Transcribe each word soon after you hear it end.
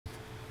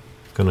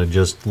Gonna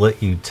just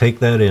let you take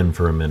that in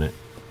for a minute.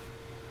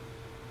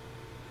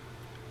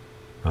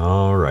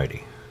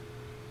 Alrighty.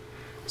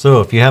 So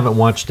if you haven't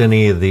watched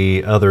any of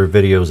the other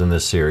videos in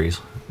this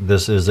series,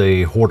 this is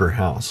a hoarder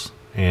house.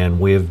 And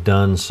we have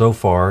done so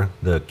far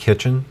the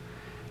kitchen,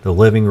 the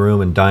living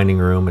room and dining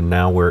room, and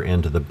now we're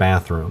into the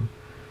bathroom.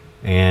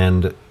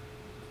 And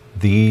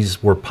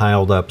these were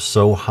piled up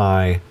so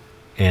high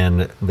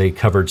and they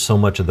covered so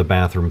much of the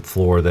bathroom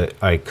floor that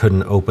I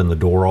couldn't open the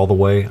door all the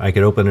way. I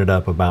could open it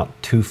up about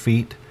 2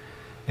 feet,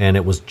 and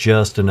it was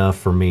just enough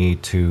for me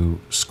to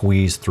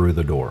squeeze through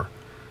the door.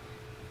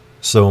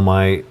 So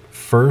my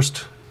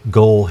first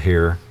goal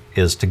here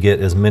is to get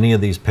as many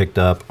of these picked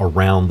up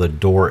around the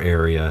door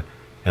area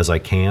as I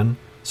can,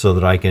 so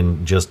that I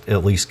can just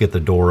at least get the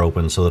door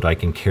open so that I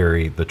can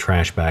carry the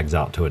trash bags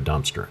out to a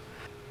dumpster.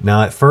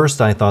 Now, at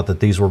first I thought that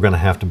these were going to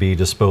have to be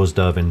disposed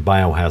of in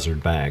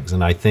biohazard bags,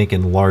 and I think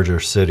in larger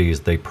cities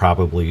they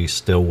probably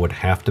still would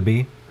have to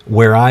be.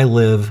 Where I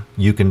live,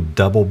 you can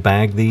double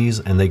bag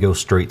these and they go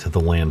straight to the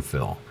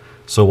landfill.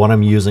 So what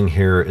I'm using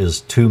here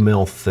is 2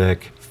 mil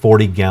thick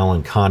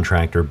 40-gallon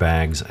contractor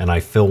bags, and I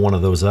fill one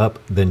of those up,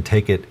 then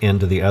take it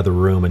into the other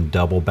room and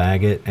double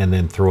bag it, and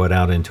then throw it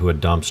out into a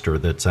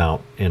dumpster that's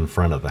out in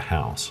front of the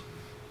house.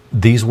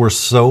 These were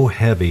so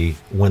heavy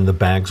when the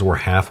bags were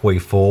halfway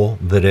full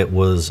that it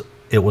was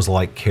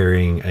like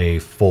carrying a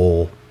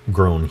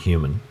full-grown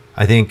human.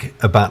 I think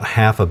about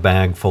half a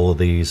bag full of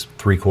these,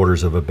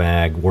 3/4 of a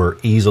bag, were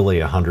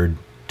easily 100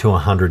 to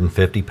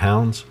 150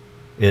 pounds.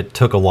 It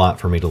took a lot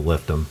for me to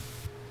lift them.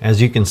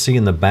 As you can see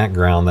in the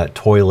background, that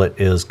toilet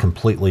is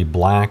completely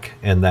black,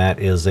 and that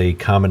is a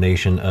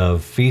combination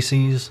of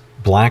feces,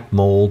 black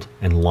mold,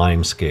 and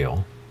lime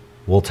scale.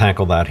 We'll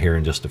tackle that here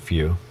in just a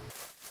few.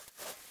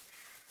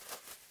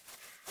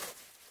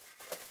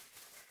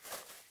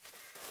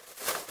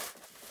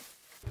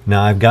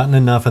 Now, I've gotten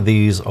enough of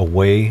these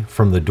away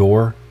from the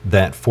door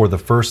that for the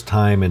first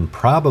time in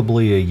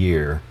probably a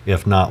year,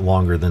 if not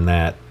longer than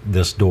that,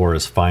 this door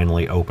is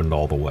finally opened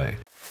all the way.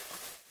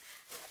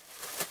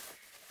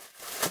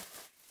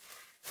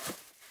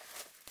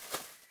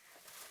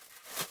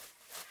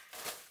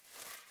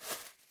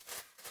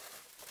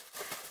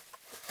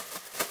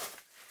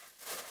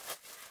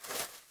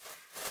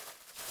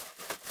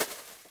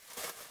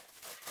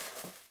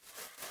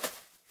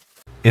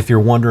 If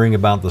you're wondering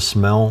about the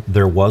smell,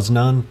 there was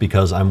none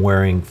because I'm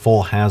wearing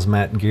full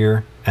hazmat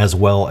gear as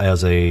well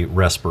as a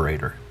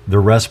respirator. The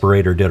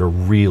respirator did a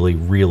really,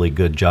 really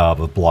good job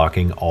of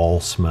blocking all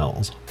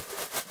smells.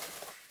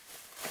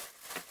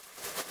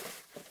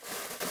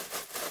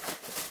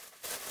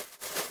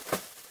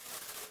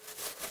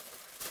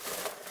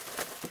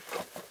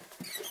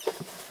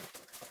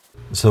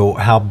 So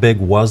how big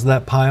was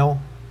that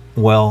pile?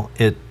 Well,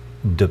 it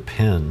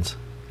depends.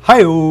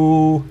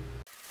 Hi-oh!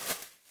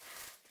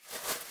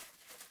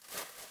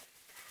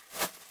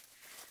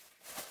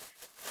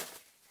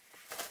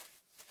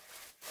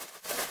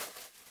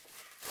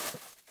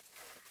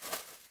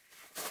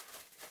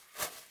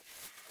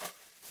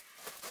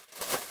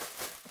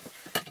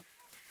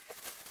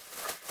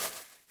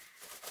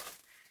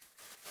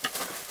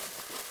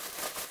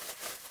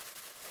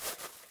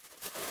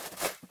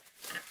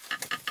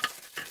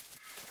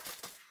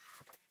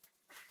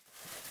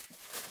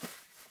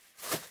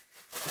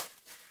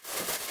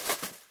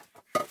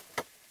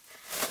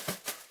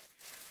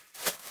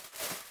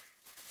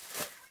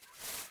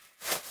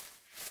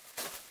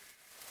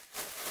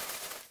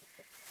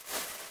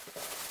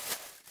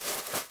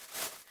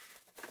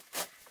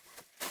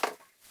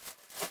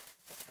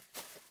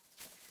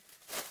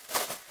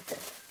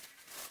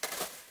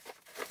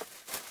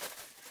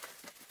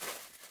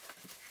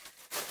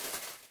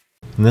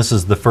 And this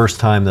is the first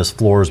time this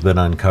floor's been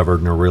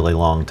uncovered in a really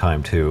long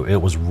time too. It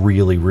was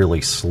really,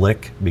 really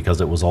slick because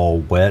it was all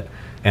wet,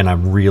 and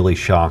I'm really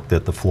shocked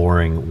that the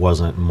flooring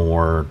wasn't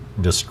more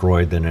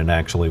destroyed than it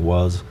actually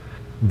was.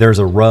 There's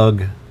a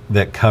rug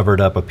that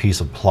covered up a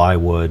piece of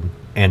plywood,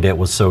 and it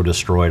was so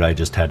destroyed I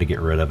just had to get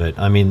rid of it.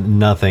 I mean,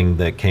 nothing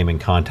that came in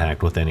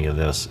contact with any of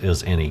this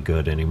is any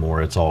good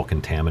anymore. It's all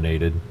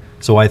contaminated.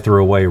 So I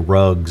threw away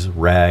rugs,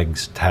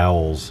 rags,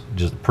 towels,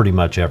 just pretty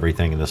much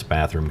everything in this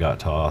bathroom got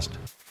tossed.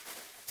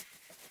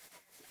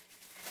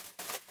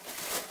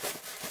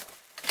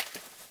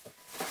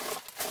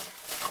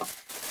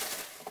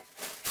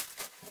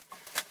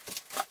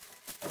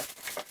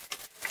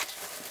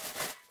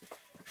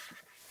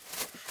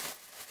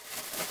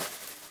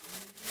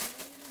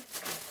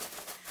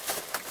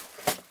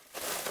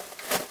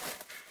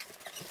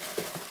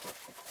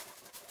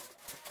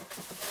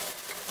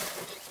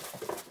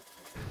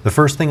 The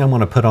first thing I'm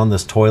going to put on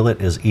this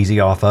toilet is Easy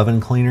Off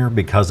Oven Cleaner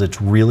because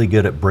it's really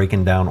good at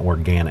breaking down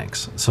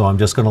organics. So I'm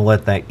just going to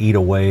let that eat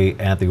away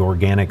at the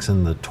organics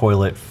in the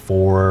toilet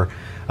for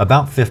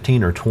about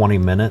 15 or 20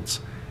 minutes,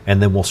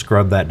 and then we'll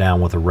scrub that down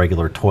with a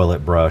regular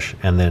toilet brush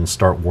and then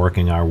start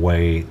working our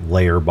way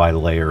layer by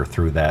layer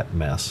through that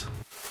mess.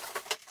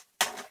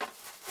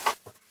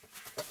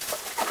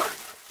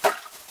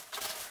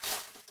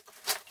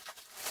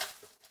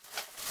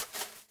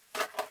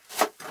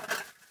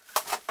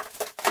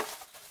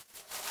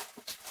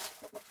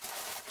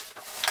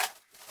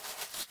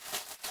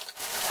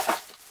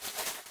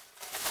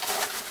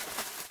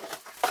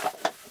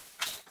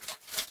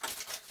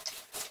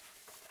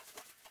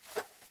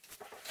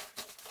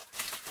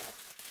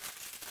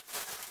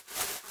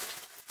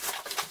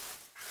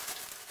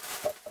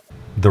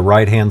 The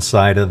right-hand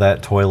side of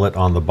that toilet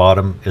on the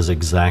bottom is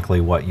exactly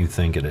what you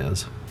think it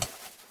is.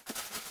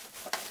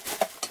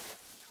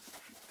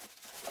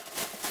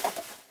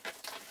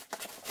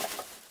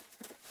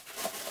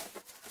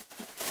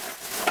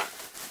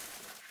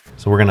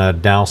 So we're gonna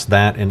douse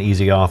that in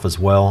Easy Off as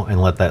well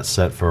and let that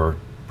set for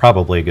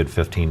probably a good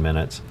 15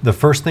 minutes. The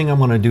first thing I'm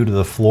gonna do to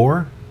the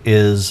floor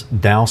is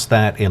douse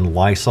that in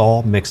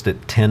Lysol, mixed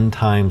at 10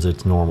 times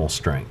its normal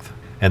strength.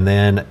 And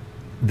then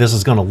this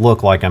is gonna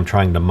look like I'm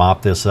trying to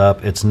mop this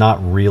up. It's not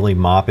really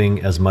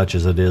mopping as much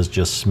as it is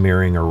just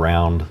smearing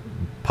around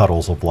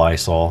puddles of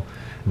Lysol.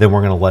 Then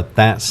we're gonna let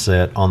that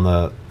sit on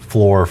the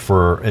floor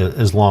for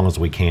as long as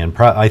we can.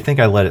 I think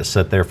I let it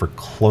sit there for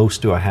close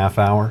to a half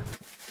hour.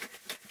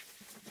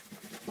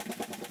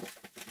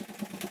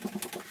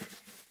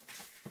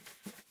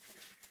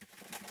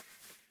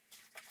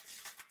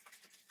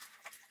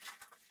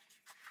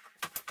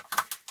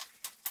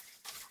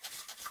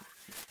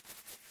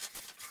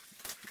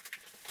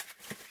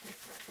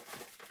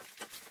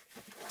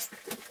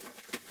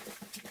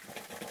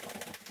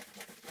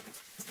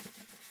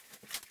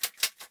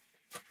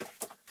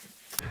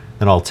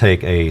 Then I'll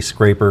take a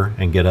scraper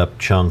and get up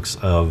chunks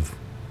of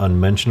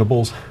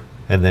unmentionables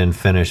and then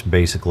finish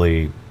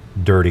basically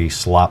dirty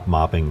slop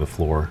mopping the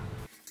floor.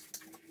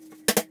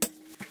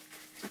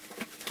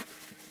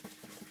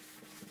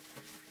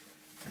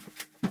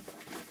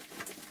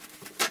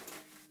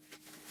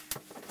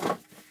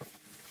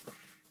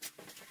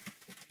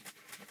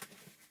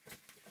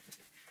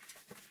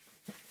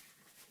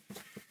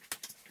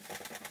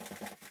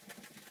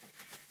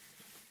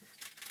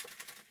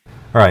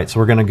 All right, so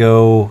we're gonna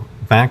go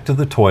back to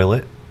the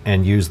toilet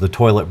and use the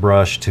toilet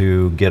brush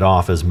to get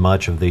off as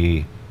much of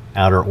the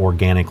outer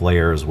organic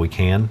layer as we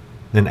can.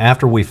 Then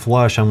after we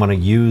flush, I'm gonna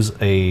use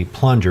a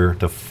plunger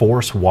to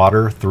force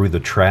water through the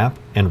trap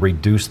and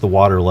reduce the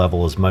water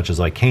level as much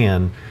as I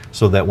can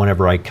so that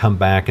whenever I come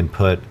back and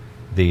put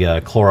the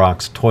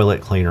Clorox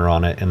toilet cleaner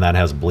on it and that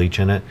has bleach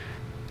in it,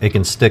 it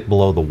can stick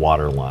below the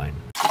water line.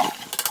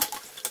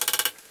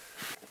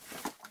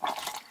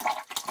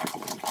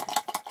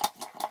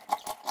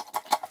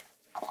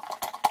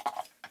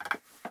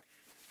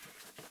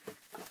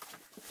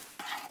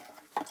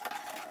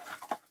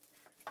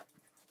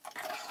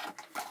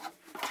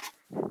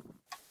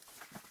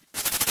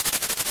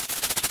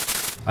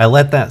 I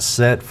let that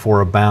set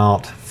for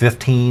about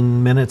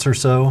 15 minutes or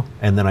so,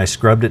 and then I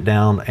scrubbed it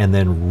down and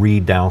then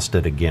re-doused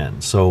it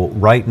again. So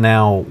right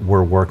now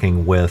we're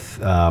working with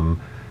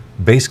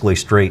basically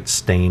straight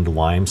stained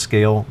lime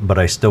scale, but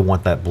I still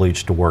want that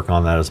bleach to work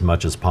on that as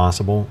much as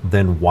possible.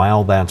 Then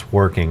while that's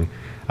working,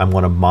 I'm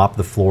going to mop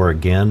the floor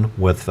again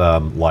with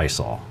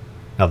Lysol.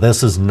 Now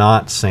this is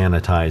not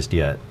sanitized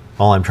yet.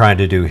 All I'm trying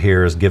to do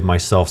here is give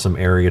myself some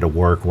area to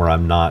work where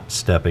I'm not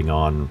stepping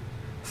on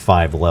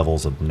 5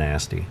 levels of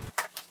nasty.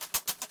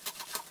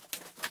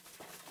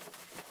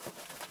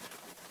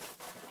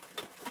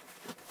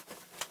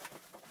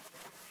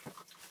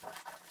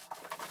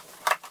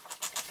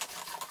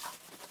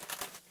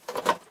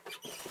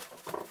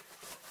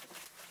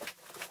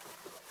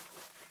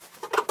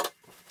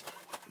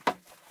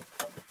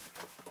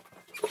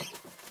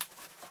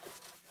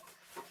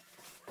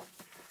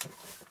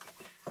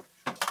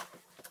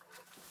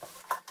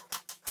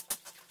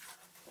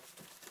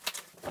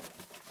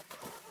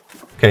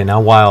 Okay,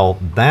 now while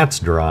that's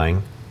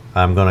drying,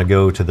 I'm going to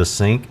go to the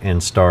sink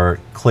and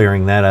start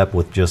clearing that up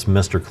with just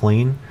Mr.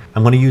 Clean.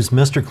 I'm going to use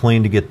Mr.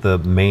 Clean to get the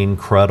main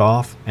crud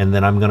off, and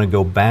then I'm going to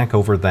go back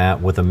over that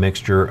with a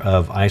mixture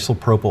of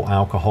isopropyl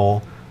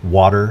alcohol,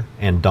 water,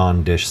 and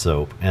Dawn dish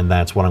soap, and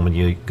that's what I'm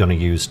going to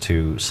use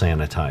to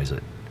sanitize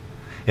it.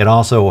 It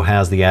also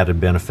has the added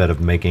benefit of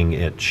making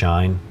it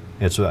shine.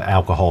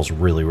 Alcohol's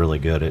really, really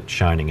good at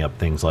shining up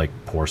things like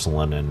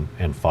porcelain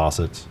and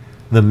faucets.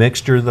 The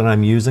mixture that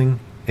I'm using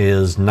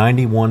is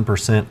 91%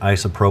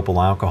 isopropyl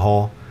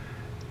alcohol.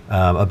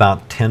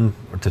 About 10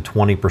 to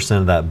 20%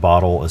 of that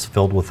bottle is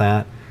filled with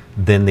that.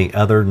 Then the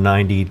other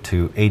 90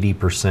 to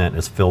 80%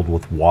 is filled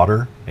with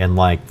water and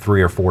like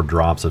 3 or 4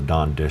 drops of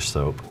Dawn dish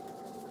soap.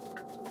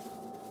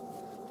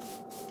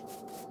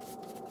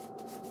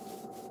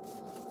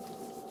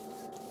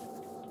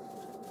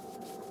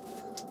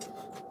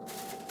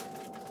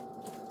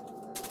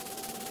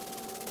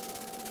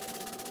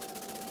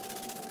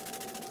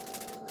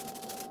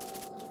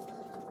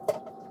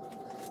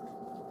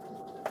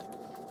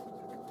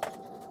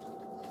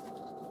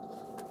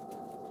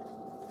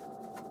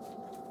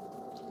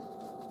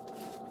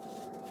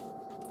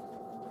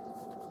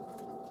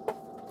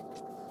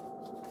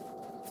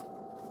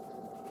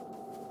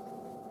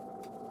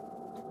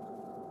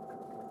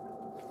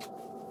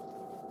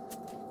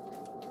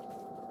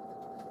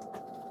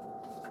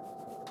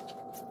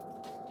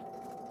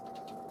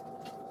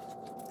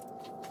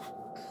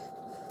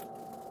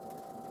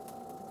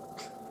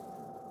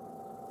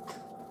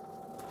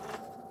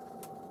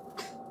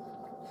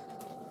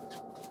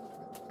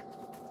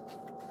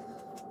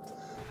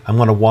 I'm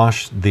going to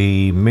wash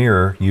the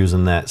mirror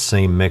using that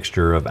same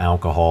mixture of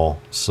alcohol,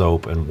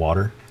 soap, and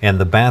water. And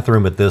the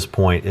bathroom at this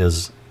point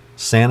is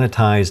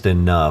sanitized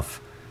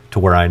enough to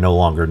where I no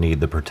longer need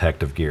the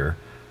protective gear.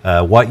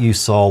 What you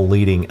saw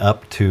leading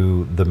up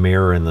to the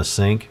mirror in the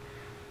sink,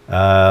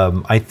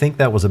 I think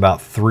that was about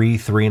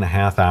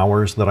 3.5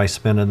 hours that I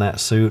spent in that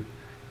suit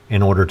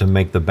in order to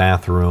make the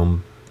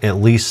bathroom at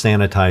least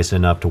sanitized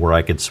enough to where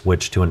I could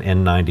switch to an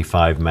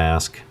N95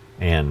 mask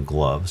and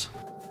gloves.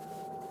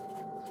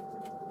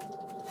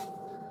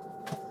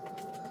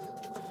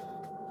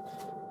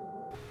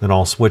 Then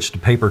I'll switch to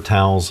paper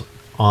towels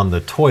on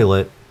the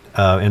toilet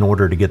in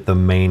order to get the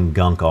main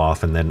gunk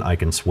off, and then I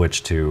can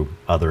switch to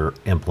other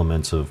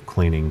implements of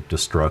cleaning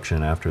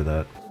destruction after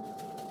that.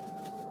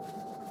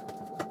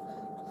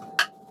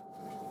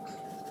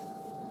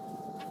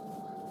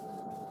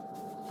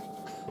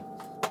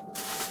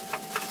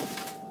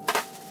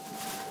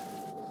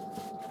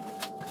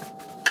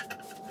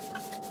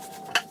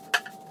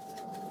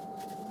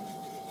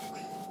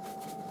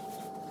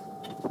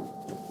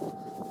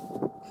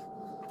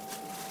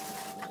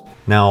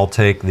 Now I'll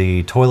take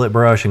the toilet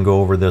brush and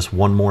go over this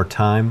one more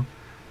time.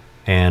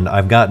 And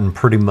I've gotten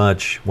pretty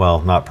much,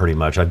 well, not pretty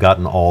much, I've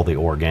gotten all the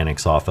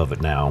organics off of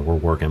it now. We're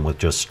working with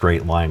just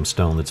straight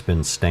limestone that's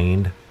been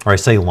stained. Or I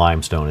say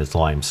limestone, it's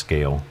lime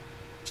scale.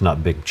 It's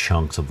not big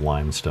chunks of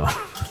limestone.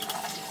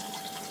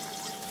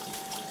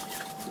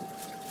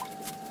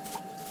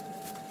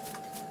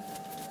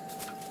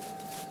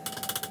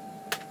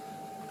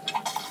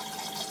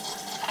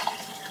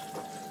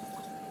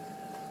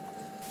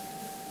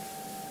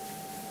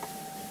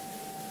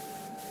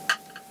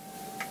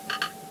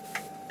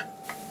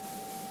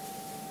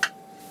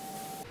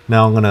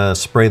 Now I'm going to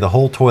spray the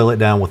whole toilet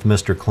down with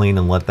Mr. Clean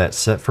and let that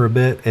set for a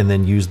bit, and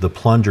then use the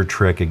plunger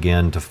trick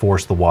again to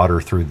force the water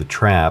through the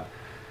trap,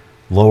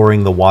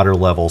 lowering the water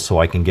level so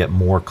I can get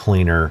more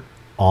cleaner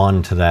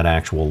onto that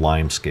actual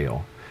lime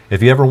scale.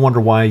 If you ever wonder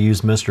why I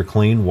use Mr.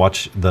 Clean,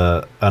 watch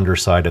the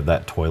underside of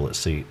that toilet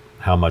seat,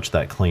 how much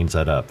that cleans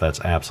that up. That's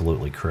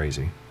absolutely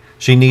crazy.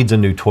 She needs a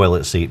new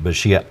toilet seat, but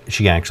she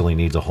actually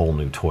needs a whole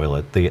new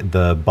toilet.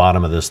 The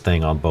bottom of this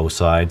thing on both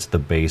sides, the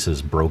base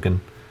is broken.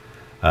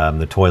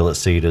 The toilet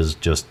seat is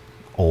just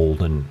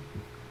old and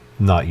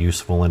not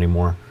useful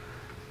anymore.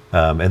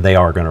 And they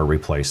are going to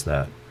replace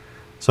that.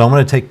 So I'm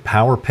going to take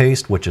Power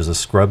Paste, which is a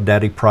Scrub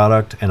Daddy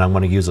product, and I'm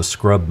going to use a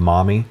Scrub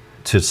Mommy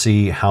to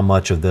see how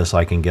much of this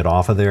I can get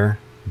off of there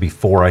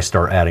before I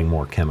start adding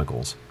more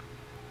chemicals.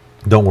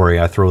 Don't worry,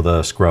 I throw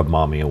the Scrub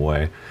Mommy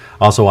away.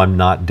 Also, I'm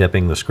not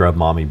dipping the Scrub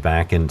Mommy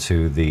back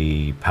into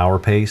the Power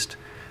Paste.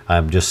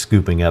 I'm just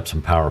scooping up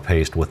some Power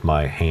Paste with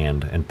my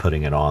hand and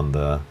putting it on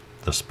the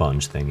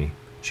sponge thingy.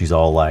 She's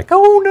all like,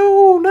 "Oh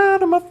no,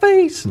 not in my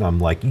face." And I'm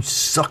like, "You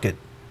suck it.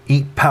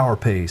 Eat Power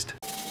Paste."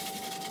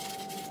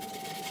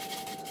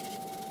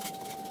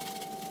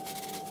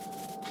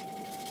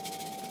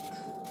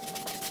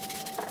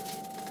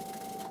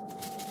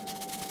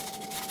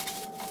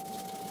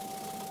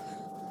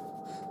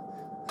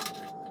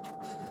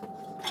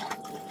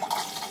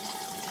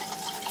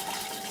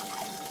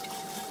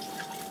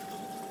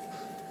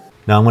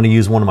 Now I'm going to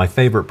use one of my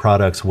favorite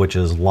products, which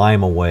is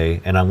Lime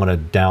Away, and I'm going to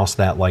douse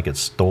that like it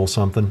stole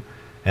something.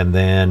 And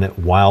then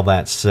while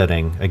that's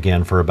sitting,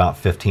 again for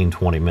about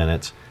 15-20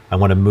 minutes, I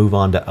want to move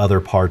on to other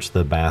parts of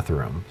the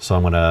bathroom. So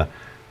I'm going to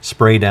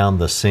spray down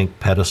the sink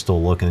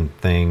pedestal looking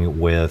thing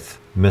with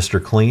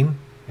Mr. Clean,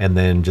 and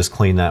then just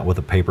clean that with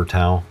a paper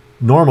towel.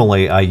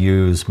 Normally I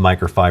use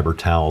microfiber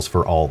towels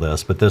for all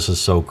this, but this is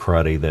so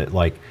cruddy that,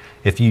 like,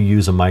 if you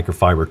use a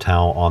microfiber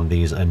towel on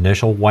these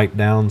initial wipe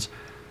downs,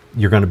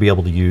 you're going to be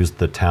able to use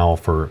the towel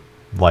for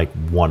like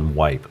one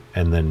wipe,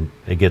 and then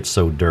it gets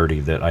so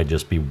dirty that I'd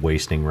just be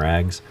wasting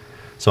rags.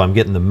 So I'm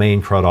getting the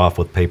main crud off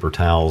with paper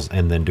towels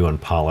and then doing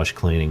polish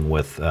cleaning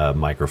with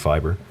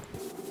microfiber.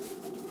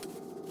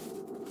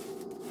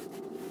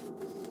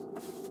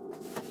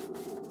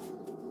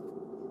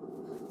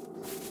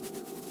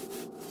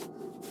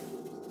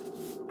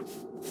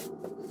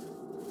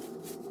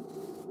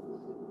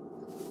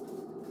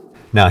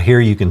 Now here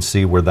you can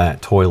see where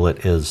that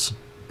toilet is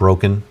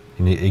broken.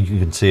 And you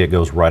can see it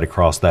goes right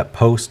across that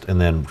post and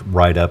then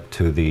right up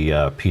to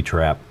the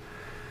P-trap.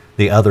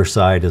 The other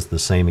side is the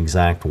same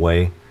exact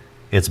way.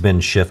 It's been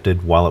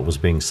shifted while it was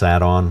being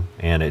sat on,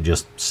 and it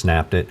just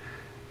snapped it.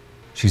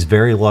 She's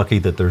very lucky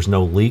that there's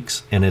no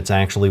leaks, and it's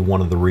actually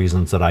one of the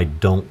reasons that I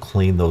don't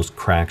clean those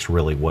cracks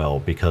really well,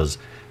 because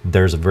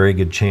there's a very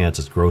good chance,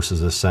 as gross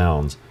as this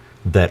sounds,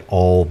 that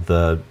all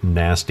the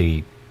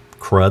nasty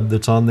crud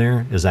that's on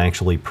there is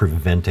actually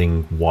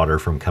preventing water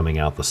from coming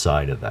out the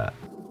side of that.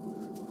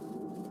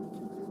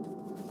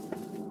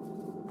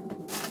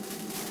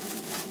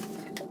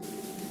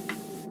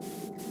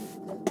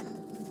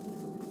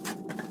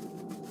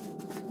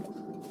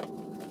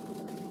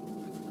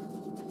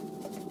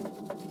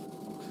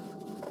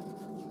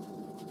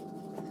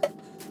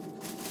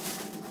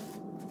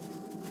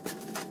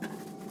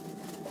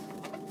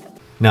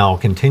 Now I'll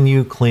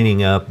continue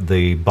cleaning up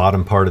the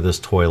bottom part of this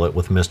toilet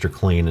with Mr.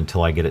 Clean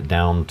until I get it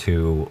down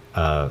to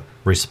a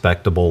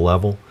respectable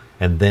level,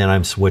 and then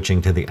I'm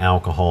switching to the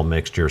alcohol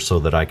mixture so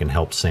that I can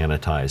help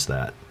sanitize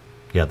that.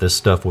 Yeah, this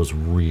stuff was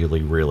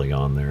really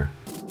on there.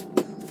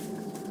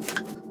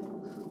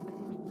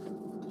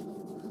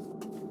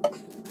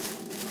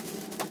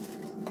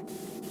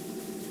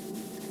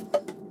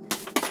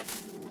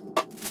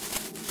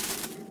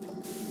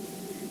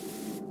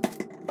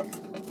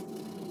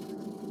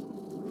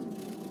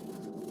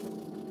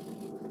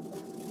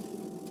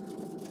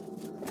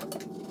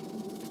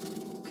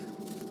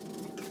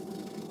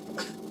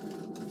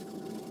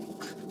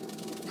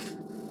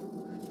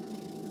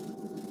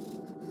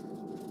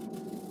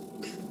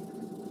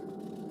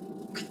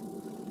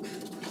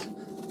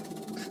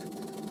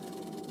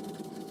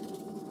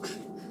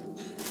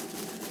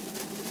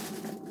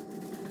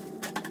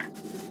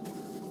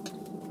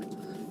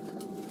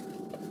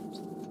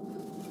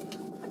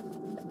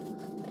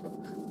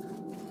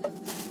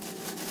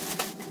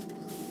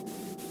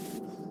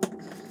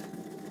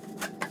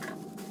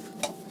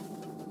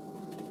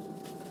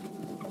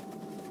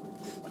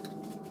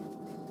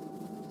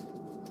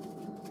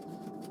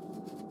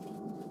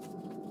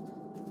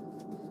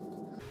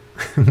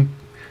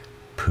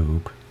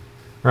 Poop.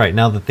 All right,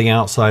 now that the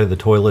outside of the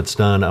toilet's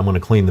done, I'm going to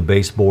clean the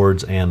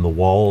baseboards and the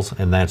walls,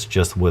 and that's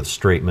just with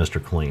straight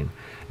Mr. Clean.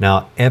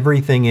 Now,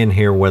 everything in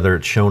here, whether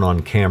it's shown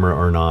on camera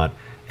or not,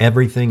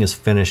 everything is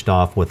finished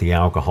off with the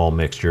alcohol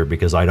mixture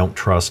because I don't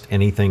trust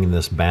anything in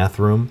this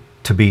bathroom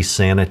to be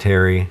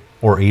sanitary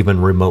or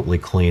even remotely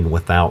clean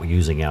without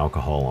using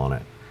alcohol on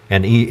it.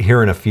 And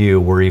here in a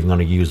few, we're even going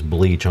to use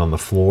bleach on the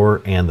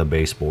floor and the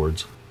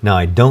baseboards. Now,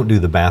 I don't do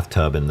the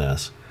bathtub in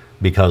this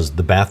because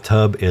the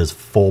bathtub is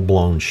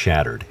full-blown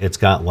shattered. It's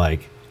got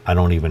like, I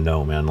don't even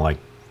know, man, like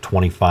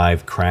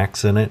 25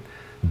 cracks in it.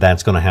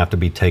 That's going to have to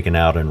be taken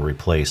out and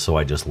replaced, so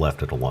I just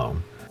left it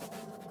alone.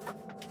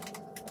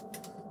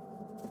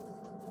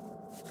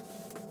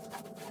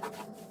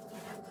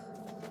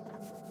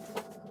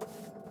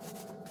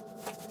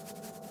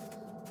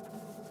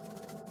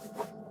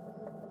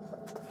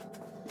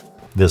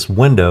 This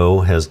window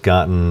has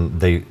gotten,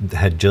 they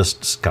had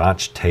just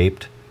scotch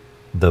taped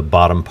the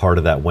bottom part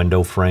of that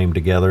window frame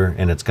together,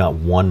 and it's got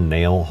one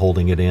nail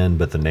holding it in,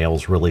 but the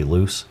nail's really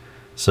loose.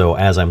 So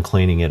as I'm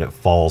cleaning it, it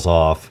falls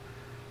off,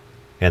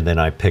 and then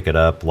I pick it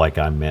up like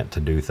I'm meant to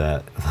do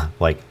that.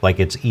 like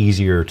it's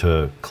easier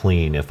to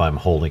clean if I'm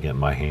holding it in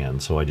my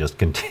hand. So I just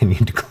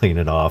continued to clean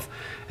it off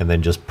and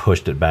then just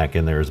pushed it back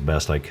in there as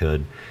best I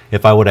could.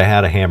 If I would have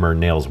had a hammer and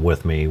nails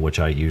with me, which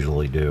I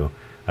usually do,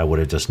 I would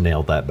have just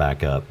nailed that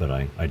back up, but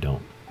I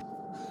don't.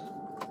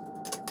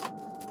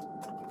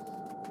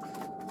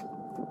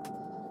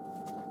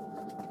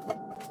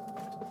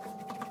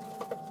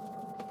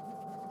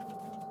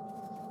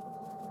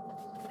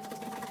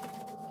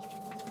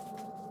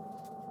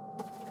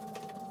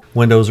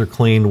 Windows are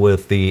cleaned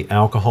with the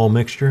alcohol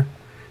mixture,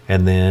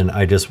 and then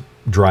I just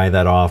dry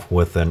that off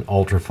with an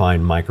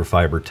ultrafine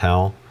microfiber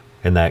towel,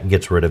 and that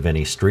gets rid of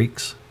any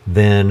streaks.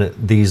 Then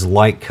these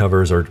light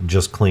covers are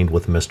just cleaned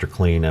with Mr.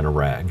 Clean and a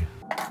rag.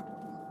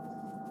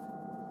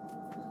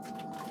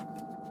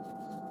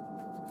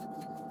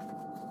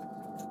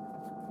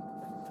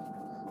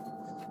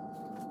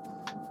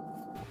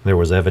 There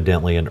was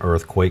evidently an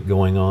earthquake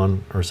going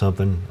on or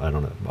something. I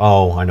don't know.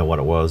 Oh, I know what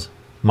it was.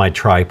 My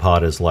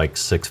tripod is like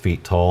 6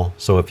 feet tall,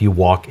 so if you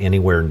walk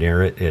anywhere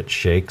near it, it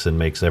shakes and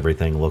makes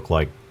everything look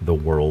like the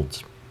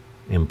world's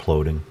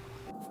imploding.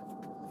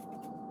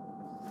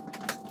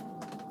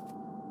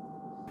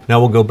 Now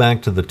we'll go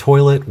back to the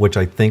toilet, which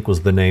I think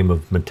was the name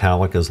of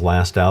Metallica's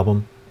last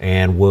album,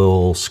 and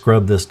we'll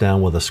scrub this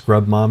down with a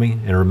scrub mommy.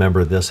 And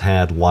remember, this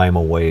had Lime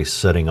Away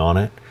sitting on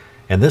it,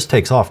 and this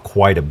takes off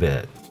quite a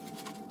bit.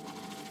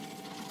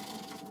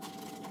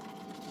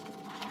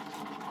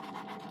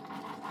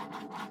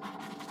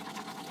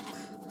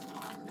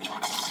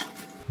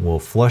 We'll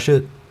flush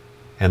it,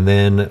 and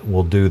then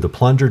we'll do the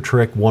plunger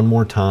trick one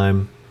more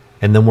time,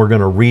 and then we're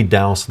going to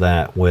re-douse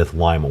that with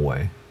Lime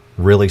Away.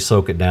 Really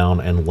soak it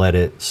down and let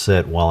it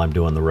sit while I'm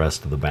doing the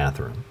rest of the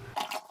bathroom.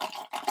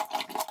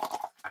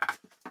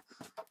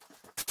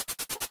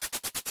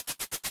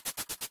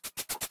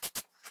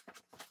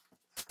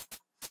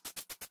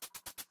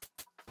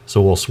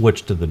 So we'll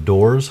switch to the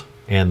doors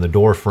and the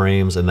door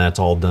frames, and that's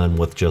all done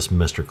with just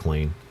Mr.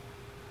 Clean.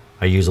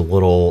 I use a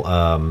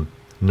little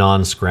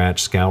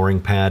non-scratch scouring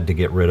pad to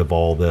get rid of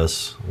all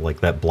this. Like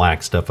that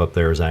black stuff up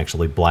there is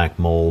actually black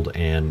mold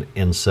and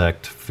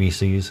insect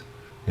feces.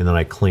 And then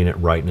I clean it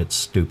right in its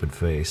stupid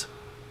face.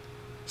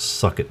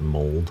 Suck it,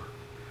 mold.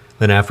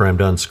 Then after I'm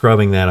done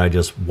scrubbing that, I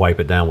just wipe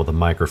it down with a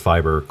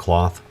microfiber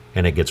cloth,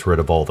 and it gets rid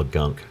of all the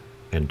gunk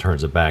and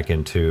turns it back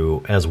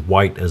into as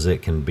white as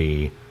it can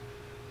be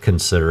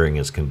considering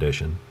its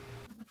condition.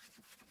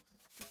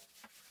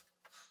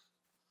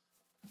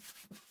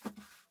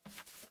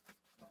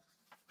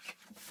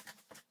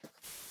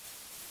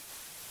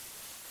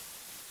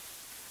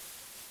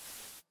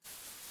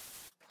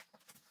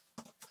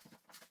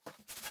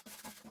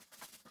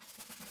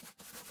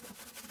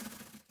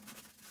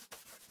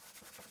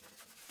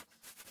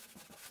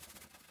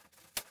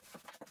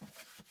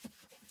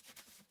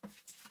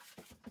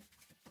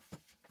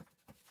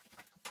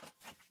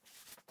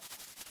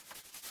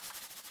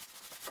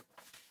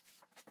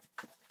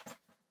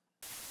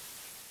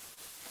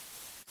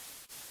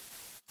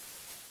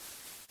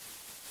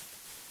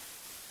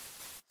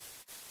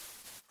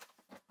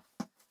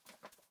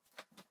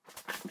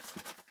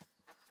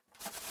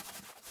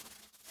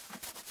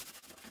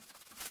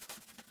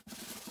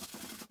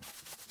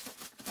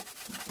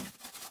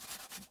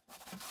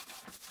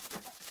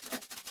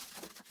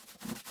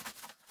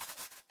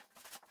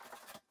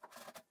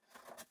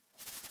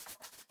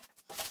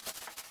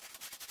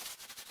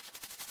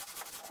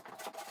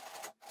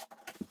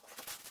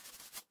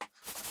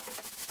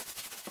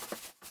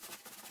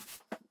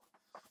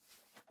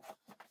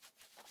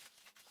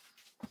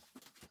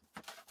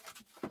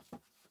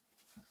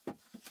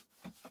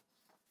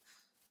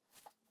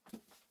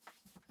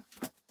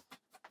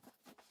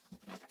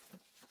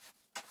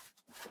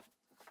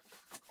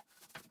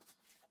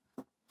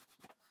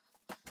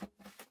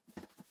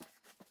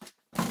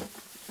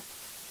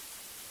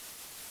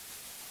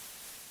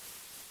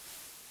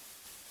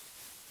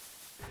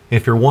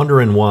 If you're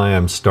wondering why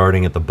I'm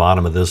starting at the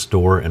bottom of this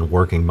door and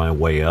working my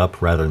way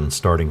up rather than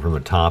starting from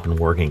the top and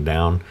working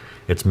down,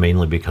 it's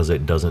mainly because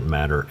it doesn't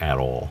matter at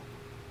all.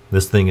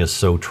 This thing is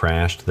so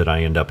trashed that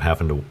I end up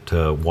having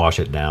to wash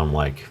it down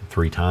like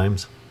 3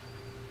 times.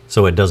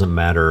 So it doesn't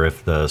matter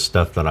if the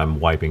stuff that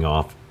I'm wiping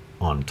off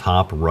on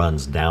top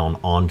runs down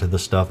onto the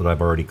stuff that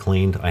I've already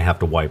cleaned. I have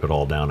to wipe it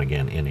all down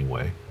again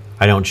anyway.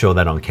 I don't show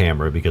that on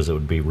camera because it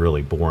would be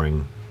really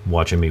boring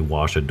watching me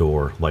wash a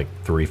door like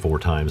 3-4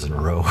 times in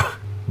a row.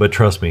 But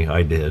trust me,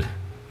 I did.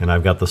 And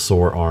I've got the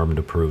sore arm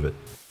to prove it.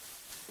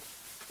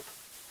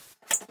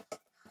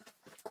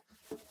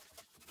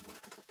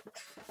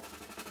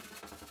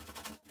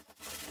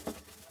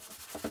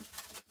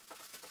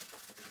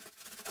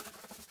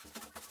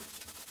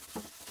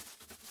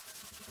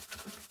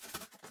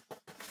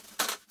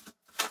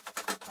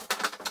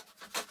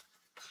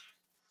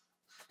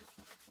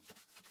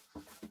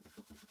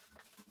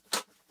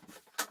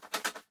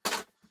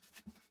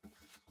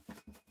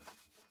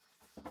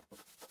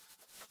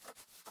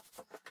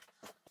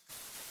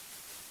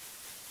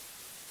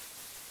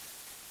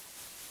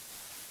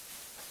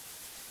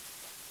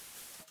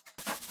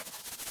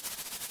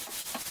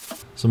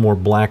 Some more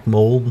black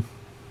mold,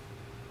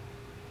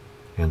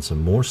 and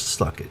some more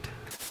suck it.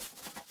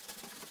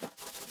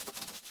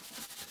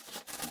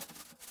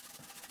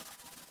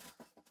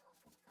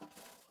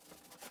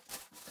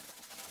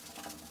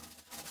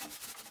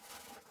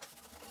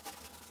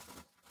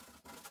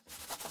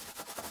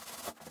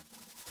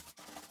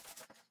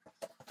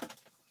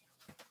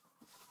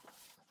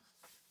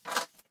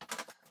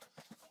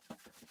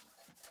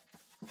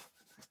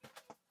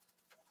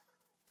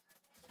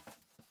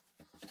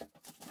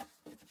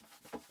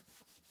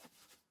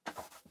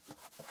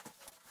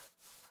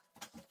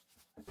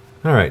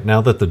 All right, now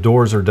that the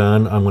doors are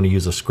done, I'm going to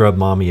use a Scrub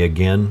Mommy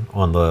again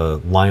on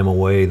the Lime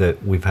Away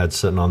that we've had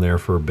sitting on there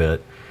for a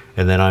bit.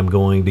 And then I'm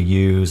going to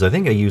use, I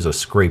think I use a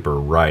scraper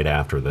right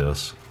after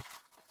this.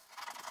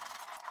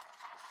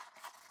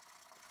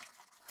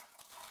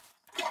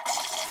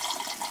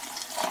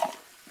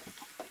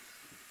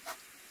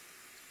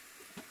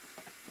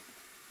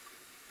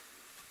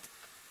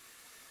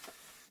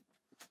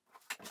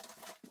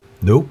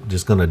 Nope,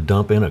 just going to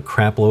dump in a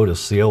crap load of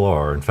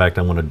CLR. In fact,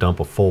 I'm going to dump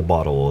a full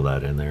bottle of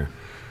that in there.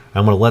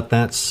 I'm going to let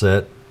that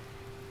sit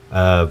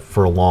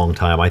for a long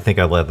time. I think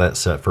I let that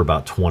set for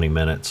about 20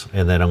 minutes.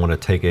 And then I'm going to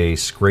take a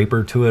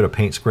scraper to it, a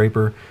paint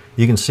scraper.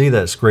 You can see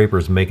that scraper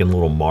is making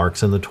little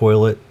marks in the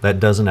toilet. That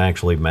doesn't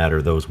actually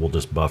matter. Those will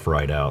just buff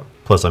right out.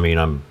 Plus, I mean,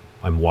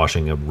 I'm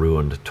washing a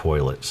ruined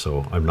toilet,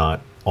 so I'm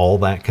not all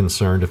that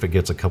concerned if it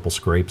gets a couple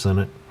scrapes in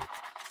it.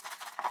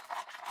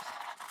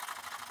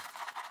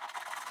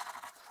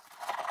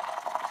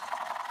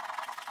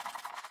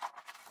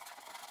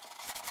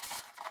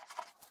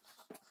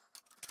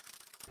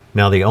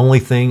 Now the only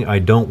thing I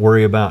don't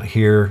worry about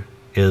here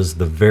is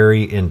the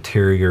very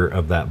interior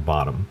of that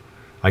bottom.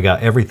 I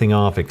got everything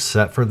off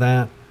except for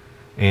that,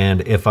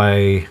 and if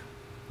I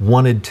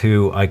wanted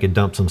to, I could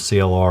dump some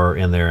CLR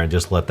in there and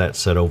just let that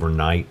sit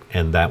overnight,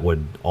 and that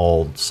would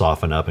all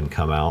soften up and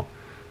come out.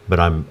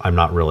 But I'm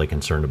not really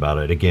concerned about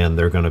it. Again,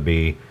 they're going to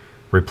be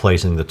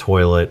replacing the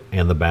toilet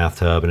and the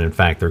bathtub, and in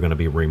fact they're going to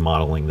be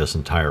remodeling this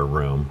entire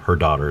room. Her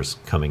daughter's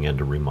coming in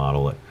to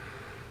remodel it.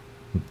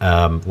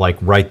 Like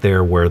right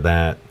there where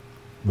that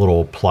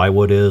little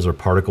plywood is, or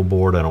particle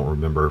board, I don't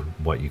remember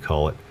what you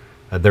call it.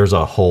 There's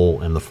a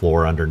hole in the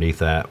floor underneath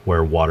that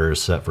where water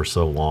is set for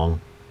so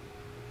long.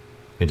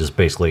 It just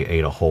basically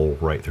ate a hole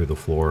right through the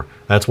floor.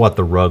 That's what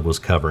the rug was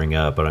covering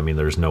up, but I mean,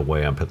 there's no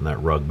way I'm putting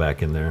that rug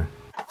back in there.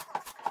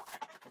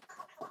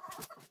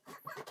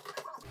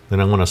 Then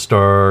I'm going to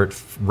start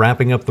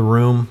wrapping up the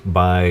room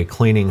by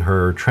cleaning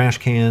her trash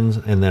cans,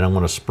 and then I'm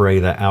going to spray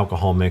that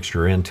alcohol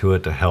mixture into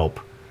it to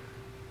help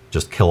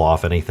just kill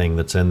off anything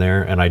that's in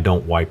there. And I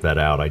don't wipe that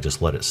out, I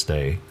just let it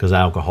stay, because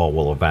alcohol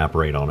will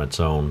evaporate on its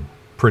own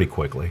pretty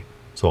quickly.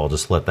 So I'll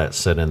just let that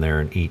sit in there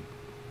and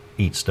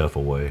eat stuff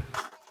away.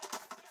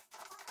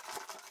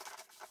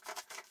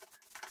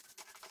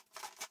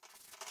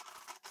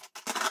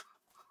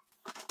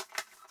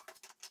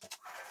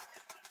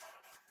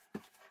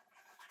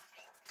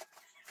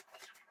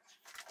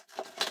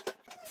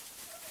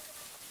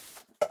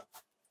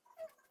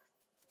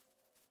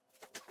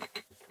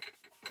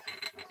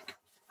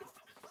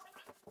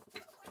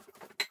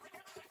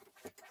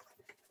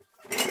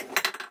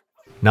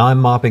 Now I'm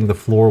mopping the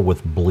floor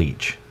with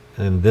bleach,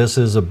 and this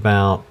is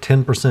about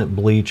 10%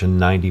 bleach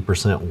and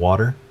 90%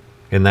 water,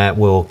 and that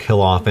will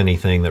kill off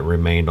anything that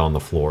remained on the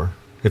floor.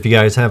 If you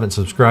guys haven't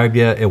subscribed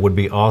yet, it would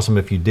be awesome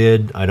if you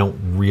did. I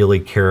don't really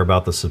care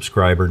about the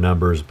subscriber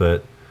numbers,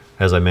 but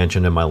as I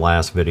mentioned in my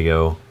last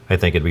video, I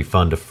think it'd be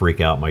fun to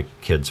freak out my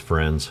kids'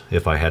 friends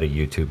if I had a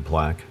YouTube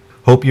plaque.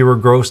 Hope you were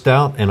grossed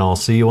out, and I'll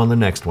see you on the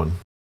next one.